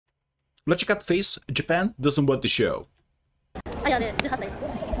Let's check out face. Japan doesn't want the show. あ、いやね、18歳です。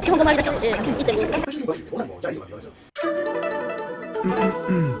基本5枚だけで1.5。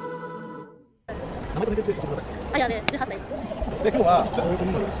あ、いやね、18歳です。で、今日は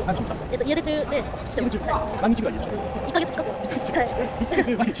何時に来たんですか？家出中で、何日ぐらい家出してる1ヶ月近く。はい。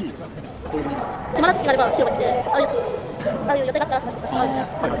毎日暇な時があれば広場来て、ああいう予定があったらしました。ああいう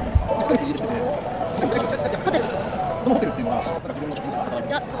1ヶ月家出してて、ホテルです。そのホテルっていうのは、なんか自分の職業が働いて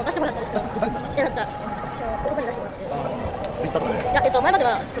いや、その出してもらったんです。誰に出したの？いや、なんか、その男に出してもらって。ツイッターとかで。いや、前まで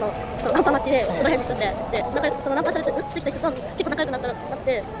はそのナンパ待ちでその辺に住んで、で、そのナンパされて打ってきた人と結構仲良くなっ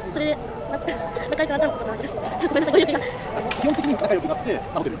て、それで仲良くなったのことがありました。ごめんなさい、ご予定が。基本的に仲良くなって、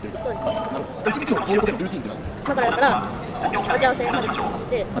ホテル行ってる。そうです。なるほど。一日のこういうホテルのルーティンって何？今からやったら、待ち合わせまで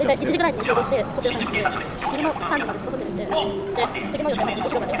で、大体1時ぐらいに集合してホテル入って、昼の3時までホテル行って、で、次の予定も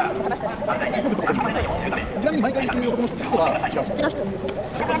広場で話したりして。ちなみに毎回行く男の人は違う人。違う人です。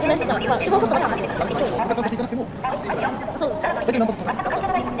ごめんなさい、まあ、基本こそだから。仲良くしていかなくても、そう。大体ナンパですか？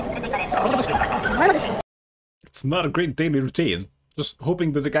前までして。It's not a great daily routine. Just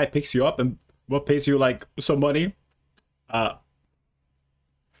hoping that the guy picks you up and what pays you like some money.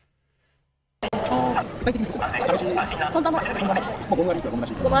 具体的に言うと、本番も、もう5割いくらゴムな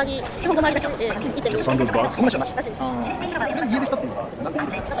し。5枚、基本5枚だけで1.5。$100. ゴムなしはなし。らしいです。ちなみに家出したっていうのは、なんで家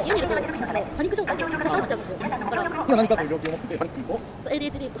出したの？なんか家にいると、パニック状態で刺されちゃうんですよ。だから、今何かそういう状況を持ってて、パニックを。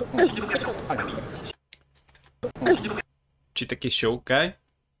ADHD と知的障害。Chitaki show guy?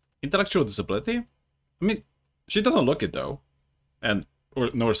 Intellectual disability? I mean, she doesn't look it though. And or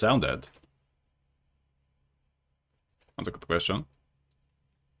nor sound it. That's a good question.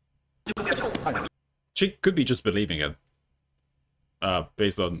 She could be just believing it.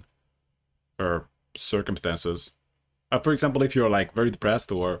 Based on her circumstances. For example, if you're like very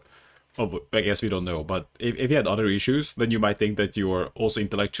depressed or I guess we don't know, but if you had other issues, then you might think that you're also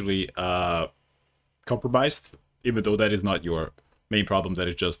intellectually compromised, even though that is not your main problem, that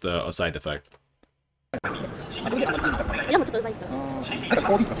is just a side effect. いや、もうちょっとうざいから。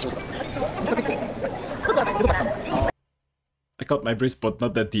I cut my wrist, but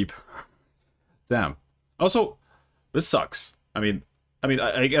not that deep. Damn. Also, this sucks. I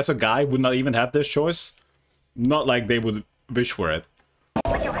guess a guy would not even have this choice. Not like they would wish for it.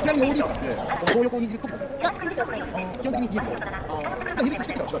 ちなみに OD とかって、こう横にいるときですね。いや、その時はしないです。基本的に家で。家でし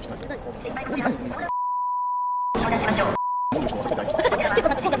てからしばらくしたんですよ。OD 何を飲みますか？飲む人は初めて会いました。結構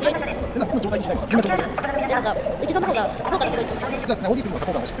なんか効果強いですね。で、なんかこの状態にしないのか、こんな状態で。で、なんか、液状の方が効果がすごい。じゃあ、OD するのが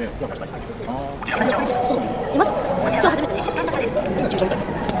効果が欲しくて、効果がしたい。それやってる人もいる。います。今日初めて見ました。変な注射みたいな。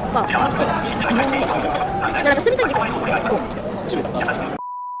まあ、いや、なんかしてみたいんですよ。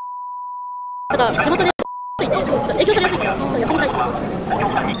だから、地元でついて、ちょっと影響されやすいから、やってみたいと思いました。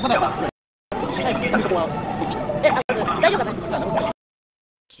まだなんでそこは大丈夫かな。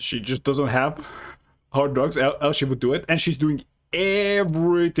 She just doesn't have hard drugs, else she would do it, and she's doing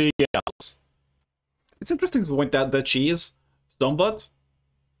everything else. It's interesting to point out that she is somewhat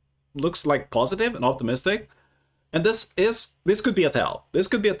looks like positive and optimistic, and this could be a tell. This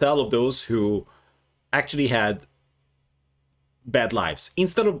could be a tell of those who actually had bad lives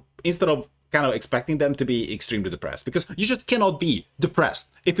instead of kind of expecting them to be extremely depressed, because you just cannot be depressed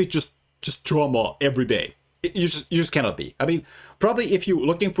if it's just trauma every day. You just cannot be. I mean, probably if you're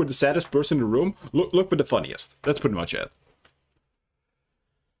looking for the saddest person in the room, look for the funniest. That's pretty much it.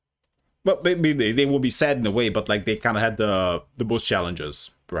 But maybe they will be sad in a way, but like they kind of had the most challenges,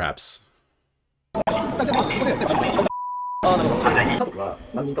 perhaps.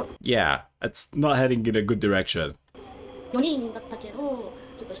 Yeah, it's not heading in a good direction. 4人だったけど、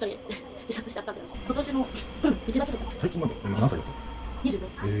ちょっと1人自殺しちゃったんです。今年の1月とか。最近まで何歳だった？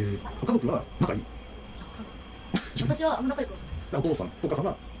 25。家族は仲いい？私はあんま仲良くない。お父さんとお母さん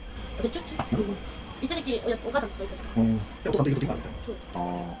はめっちゃ一時期お母さんと言ってた。お父さんといる時があるみたいな。そ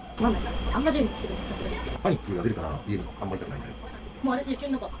う。なんないです。あんまりしてくれさせてくれ。パニックが出るから家にあんまりいたくないみたいな。もうあれし急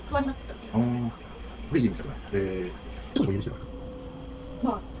になんか不安になったって。で家にいたくない。ちょっと家出してた。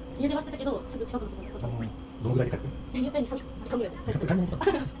まあ家出はしてたけどすぐ近くのところに。どのぐらいで帰ってるの？言ったように3時間ぐらいで帰って買い物とか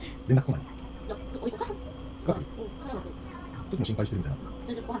連絡来ない？いや、お母さんかく？彼はちょっと心配してるみたいな。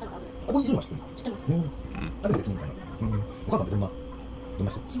大丈夫、ご飯食べた後で。ここにいるのは知ってる？知ってます。でも別にみたいな。お母さんってどんな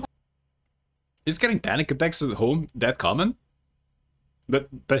人？Is getting panic attacks at home that common? That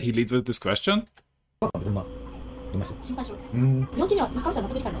he leads with this question? お母さんってどんな人？心配性。病気には神様全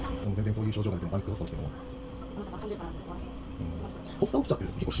く理解ないです。全然そういう症状が出てもパニックが起きても。あなたが遊んでるから終わらせる。発作起きちゃってる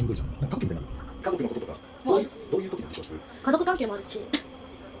と結構しんどいじゃん。なんか家族みたいな。家族のこととかどういう時に話をする？家族関係もあるし、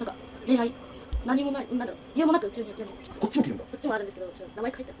なんか恋愛何もない、なんだろう、理由もなく急にこっちも切るんだ。こっちもあるんですけど、名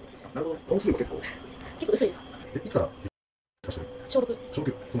前書いてあって。なるほど。本数が結構結構薄い。いつから小6。小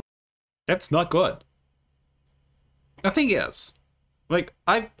6。That's not good. The thing is, like,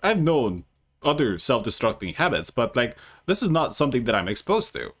 I've known other self-destructing habits, but like, this is not something that I'm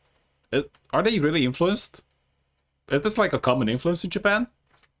exposed to. Are they really influenced? Is this like a common influence in Japan?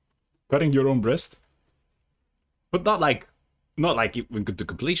 Cutting your own wrist? But not like even to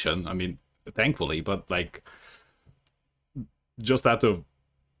completion, I mean, thankfully, but like, just out of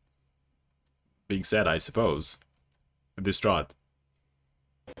being said, I suppose. Distraught.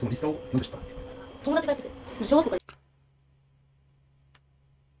 そのリストを読んでした。友達が言ってて、小学校から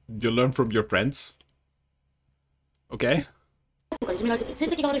You learn from your friends? Okay. いじめられてて、成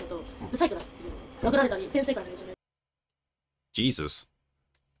績が悪いのと、不細工だっていう、殴られたり、先生からいじめ Jesus.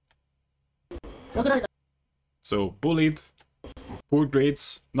 殴られた So, bullied, poor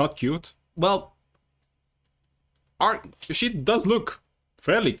grades, not cute. Well, she does look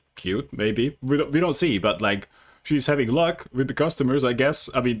fairly cute, maybe. We don't see, but like, she's having luck with the customers, I guess.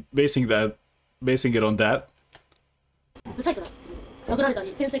 I mean, basing it on that. 不細工だっていう、殴られた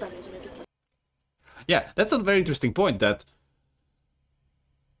り、先生からいじめられてた。 Yeah, that's a very interesting point that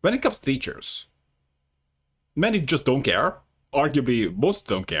when it comes to teachers, many just don't care. Arguably, most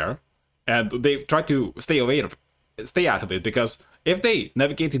don't care. And they try to stay out of it, because if they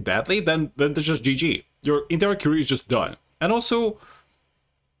navigate it badly, then it's just GG. Your entire career is just done. And also,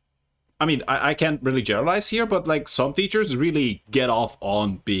 I mean, I can't really generalize here, but like, some teachers really get off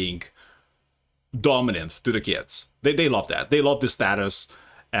on being dominant to the kids. They love that. They love the status,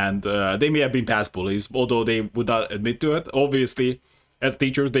 and they may have been past bullies, although they would not admit to it. Obviously, as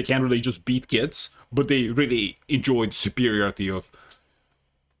teachers, they can't really just beat kids, but they really enjoy the superiority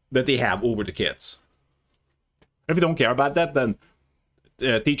that they have over the kids. If you don't care about that, then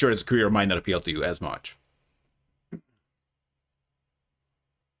teacher as a career might not appeal to you as much.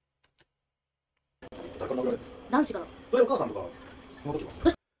 誰から殴られる？男子から。それお母さんとかその時は？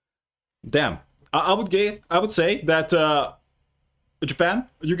 Damn. I would say that Japan,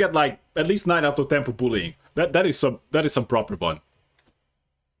 you get like at least 9 out of 10 for bullying. That is some proper fun.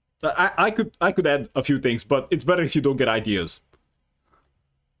 I could add a few things, but it's better if you don't get ideas.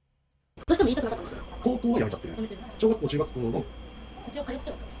 どうしても言いたくなかったんですよ。高校はやめちゃってる。小学校中学校の一応通っ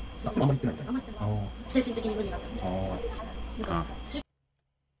てますよ。あんまり行ってないんだ。あんまり言ってない。精神的に無理になっちゃって。なん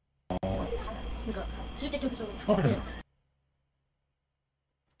か集計恐怖症で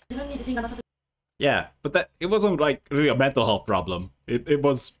自分に自信がなさすぎて。 Yeah, but it wasn't like really a mental health problem. It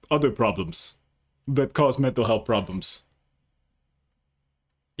was other problems that caused mental health problems.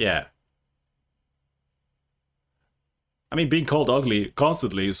 Yeah. I mean, being called ugly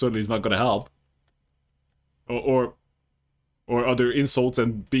constantly certainly is not gonna help. Or other insults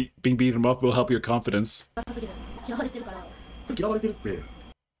and being beaten up will help your confidence. なさすぎて嫌われてるから。嫌われてるって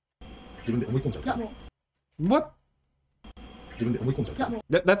自分で思い込んじゃう。いやもう。 What? 自分で思い込んじゃう。いやもう。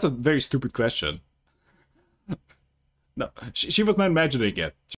 That's a very stupid question. No, she was not imagining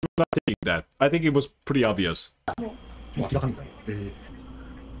it. She was not thinking that. I think it was pretty obvious. もう明らかみたい。も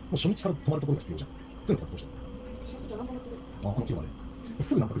う初日から泊まるところが必要じゃん。そういうのどうした？その時はナンパ待ちで。この規模で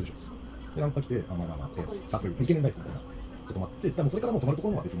すぐナンパ来るでしょ。でナンパ来て、まあかっこいいイケメン大好きみたいな。ちょっと待って、でもそれからもう泊まるとこ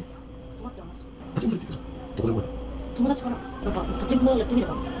ろは別に。泊まってはない。立ちんぼ連れて行ったじゃん。どこで覚えた？友達からなんか立ちんぼやってみれ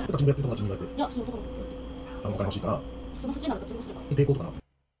ば。立ちんぼやってる友達に言われて。いやその男の子。お金欲しいから。その欲しいなら立ちんぼすれば。抵抗とかな。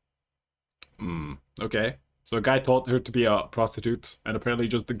Okay. So a guy taught her to be a prostitute, and apparently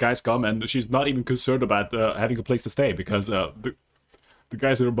just the guys come, and she's not even concerned about having a place to stay because the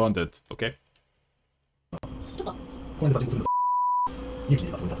guys are abundant. Okay. ちょっと。これで立ちんぼするの。勇気い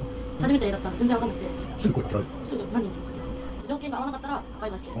ります。初めてだったら全然わかんなくて。すぐ声かけられる。すぐ何人もかける。条件が合わなかったらバ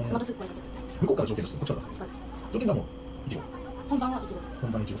イバイしてまたすぐ声かける。向こうから条件出してこっちから出す。条件がもう一号。本番は一号です。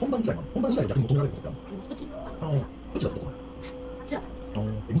本番一号。本番以外は本番以外逆に求められることってあるの？プチ。プチだとどこ？いや。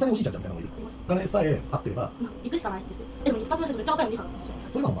見た目おじいちゃんみたいなのがいる。お金さえあってれば行くしかないんですよ。でも一発目めっちゃ若いお兄さんだったんですよ。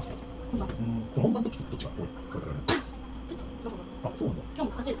それが本番した。本番とプチどっちが多い？声かけられる。プチどこだ？あ、そうなんだ。今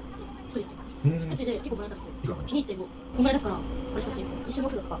日も稼いだ一人で。プチで結構もらえたんですよ。いくらもらえた？ 2.5。こんぐらいですから私たち一緒の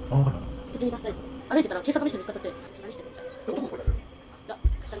すぐとかプチに出したいとか歩いてたら警察の人に見つかっちゃって何してるみたいな。男の声かけられる。いや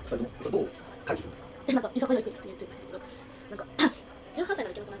2人とも。それどう解決する？なんか居酒屋行くって言ってるんですけどなんか18歳な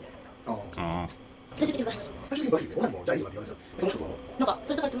らいけなくないみたいな。最終的にバイバイ。最終的にバイバイ。俺もじゃあいいわって言われちゃう。その人はなんか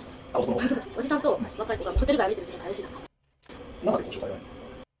それとか言ってました。あ、男のおじさんと若い子がホテル街歩いてる時に怪しいじゃないですか。生で交渉されな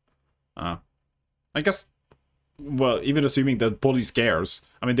い。I guess, well, even assuming that police cares,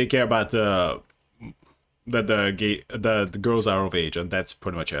 I mean, they care about that the girls are of age, and that's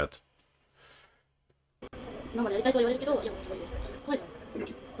pretty much it. 生でやりたいとは言われるけど、いやもう怖いです。怖いじゃない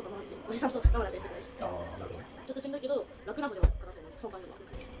ですか。とかもあるし、おじさんと生でやりたくないし。ああ、なるほどね。ちょっとしんどいけど楽なのではかなと思う。本番では。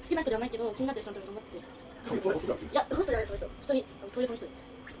好きな人ではないけど気になってる人のために頑張ってて。いや、ホストじゃないです、その人。普通にトイレの人で。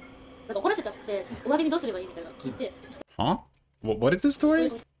なんか怒らせちゃってお詫びにどうすればいいみたいなの聞いて、Huh? What is this story? い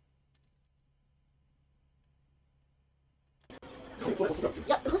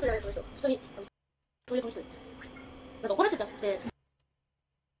やホストじゃないその人、普通にそういうこの人なんか怒らせちゃって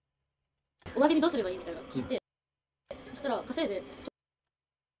お詫びにどうすればいいみたいなの聞いて、そしたら稼いで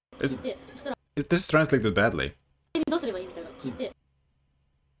聞いて、そしたら Is this translated badly? どうすればいいみたいなの聞いて、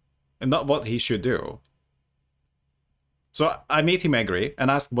 And not what he should do. So I made him angry and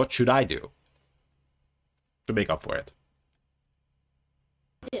asked what should I do to make up for it.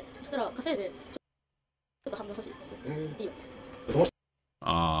 でそしたら稼いでちょっと半分欲しいって言っていいよって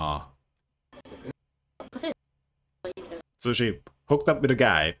Ah. 稼いでいいみたいな So she hooked up with a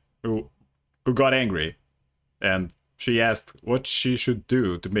guy who got angry, and she asked what she should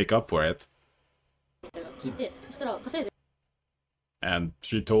do to make up for it. みたいなの聞いて、そしたら稼いで And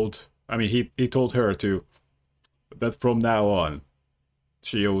she told, he told her to, that from now on,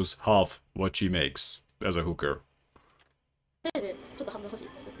 she owes half what she makes as a hooker. 稼いでちょっと半分欲しいっ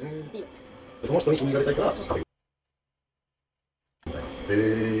て言っていいよって。その人に気に入られたいから稼ぐみたいな。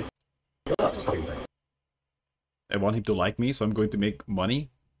から稼ぐみたいな。 I want him to like me, so I'm going to make money?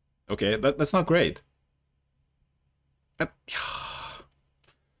 Okay, that's not great.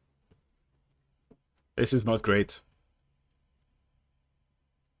 This is not great.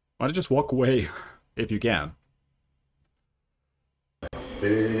 Why don't you just walk away if you can? じ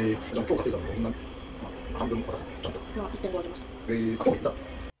ゃあ今日稼いだのどんな、半分渡すちゃんと。まあ1.5あげました。今日も言った。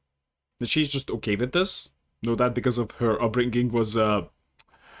 That she's just okay with this? No, that because of her upbringing was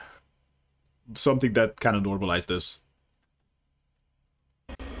something that kind of normalized this.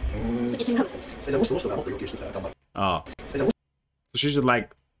 責任があるって。じゃあもしその人がもっと要求してきたら頑張る。Ah. じゃあもし So she's just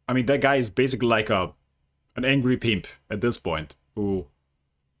like, that guy is basically like an angry pimp at this point, who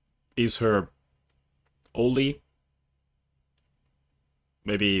is her only,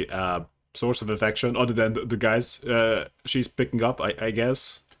 maybe, source of affection other than the guys she's picking up, I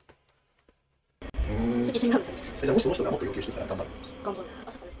guess. 責任があるって。じゃあもしその人がもっと要求してきたら頑張る。頑張る。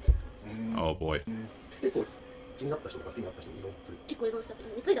朝からして。 Oh boy. 結構気になった人とか好きになった人に依存する。結構依存しちゃって、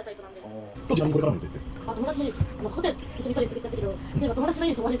貢いじゃうタイプなんで。今日ちなみにこれからも言ってって。友達にホテル一緒にトイレするしちゃったけど、そういえば友達の家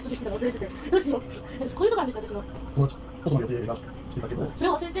に泊まりするしてたの忘れてて、どうしよう。こういうとこなんですよ、私の。友達との予定がしてたけど、それ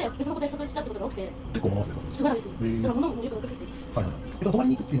を忘れて別のこと約束しちゃうってことが多くて、結構物忘れます。すごい激しい。だから物もよくなくすし、はいはい。泊まり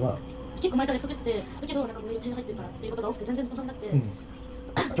に行くっていうのは、結構前から約束してて、だけどなんかもう予定が入ってるからっていうことが多くて全然泊まらなくて、今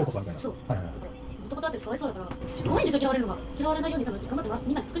日こそみたいな。そう。はいはいはい。ずっと断ってるしかわいそうだから、怖いんですよ、嫌われるのが。嫌われないように多分頑張って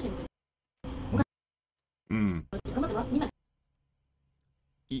みんなに尽くしてるんですよ。頑張ってみんなに。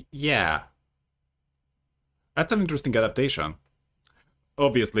Yeah. That's an interesting adaptation.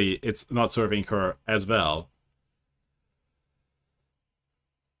 Obviously, it's not serving her as well.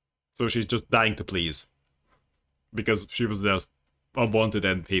 So she's just dying to please. Because she was just unwanted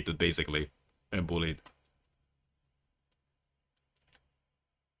and hated, basically. And bullied.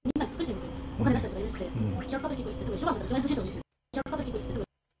 みんなに尽くしてるんですよ。お金出したりとか許して、気を使って結構して、でも一番だから一番優しいと思うんですよ。気を使って結構して、でも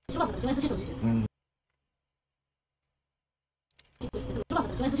一番だから一番優しいと思うんですよ。結構して、でも一番だか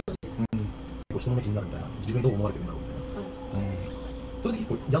ら一番優しいと思うんですよ。結構人の目気になるみたいな。自分どう思われてるんだろうみたいな。それで結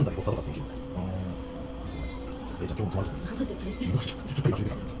構病んだり発作とかって起きる。じゃあ今日も泊まるとき。どうしよう。ずっと忘れて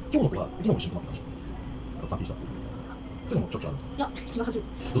たんですよ。今日の子は昨日も一緒に泊まってたんですよ。パーティーしたっていう。それもちょっとあるんですよ。いや、気まずい。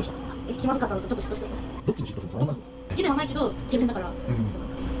どうでした？気まずかったのとちょっと嫉妬してる。どっちに嫉妬するの？好きではないけど、イケメンだから。どう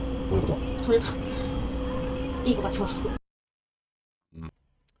いうことは？そういういい子がちまう。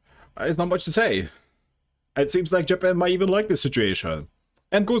There's not much to say. It seems like Japan might even like this situation.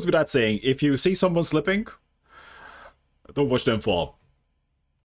 And goes without saying, if you see someone slipping, don't watch them fall.